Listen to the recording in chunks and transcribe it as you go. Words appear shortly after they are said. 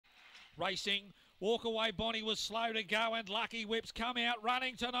Racing. Walk Away Bonnie was slow to go, and Lucky Whip's come out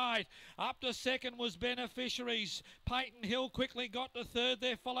running tonight. Up to second was Beneficiaries. Peyton Hill quickly got to third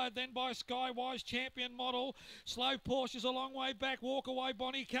there, followed then by Skywise Champion Model. Slow Porsche's a long way back. Walk Away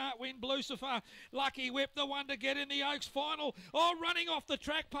Bonnie can't win. Lucifer. Lucky Whip, the one to get in the Oaks final. Oh, running off the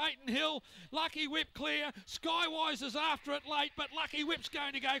track, Peyton Hill. Lucky Whip clear. Skywise is after it late, but Lucky Whip's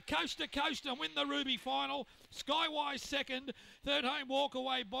going to go coast to coast and win the Ruby final. Skywise second. Third home Walk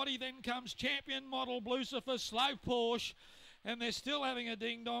Away Bonnie. Then comes Champion Model, Lucifer, Slow Porsche, and they're still having a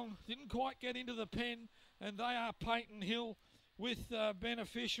ding-dong. Didn't quite get into the pen, and they are Peyton Hill with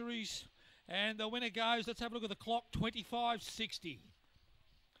Beneficiaries. And the winner goes, let's have a look at the clock, 25.60.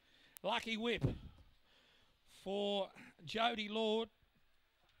 Lucky Whip for Jody Lord.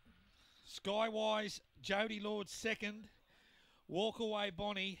 Skywise, Jody Lord second. Walk Away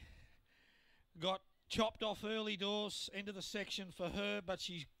Bonnie got chopped off early doors, into the section for her, but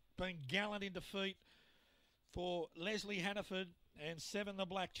she's been gallant in defeat for Leslie Hannaford, and 7 the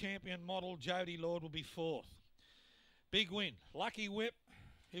Black Champion Model. Jody Lord will be fourth. Big win. Lucky Whip,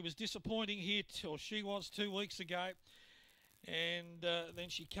 he was disappointing here, or she was 2 weeks ago, and then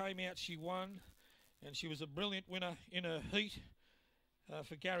she came out, she won, and she was a brilliant winner in her heat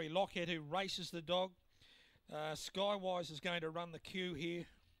for Gary Lockhead, who races the dog. Skywise is going to run the queue here,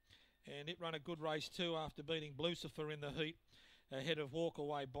 and it ran a good race too after beating Lucifer in the heat, ahead of Walk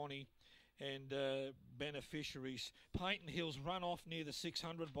Away Bonnie and Beneficiaries. Peyton Hill's run off near the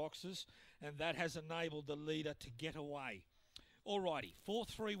 600 boxes, and that has enabled the leader to get away. Alrighty,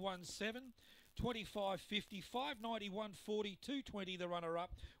 4-3-1-7, 25.50, 591.40, 220 the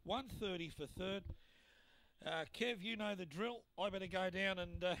runner-up, 130 for third. Kev, you know the drill. I better go down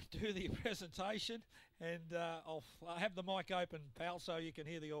and do the presentation, and I'll have the mic open, pal, so you can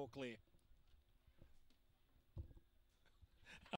hear the all clear.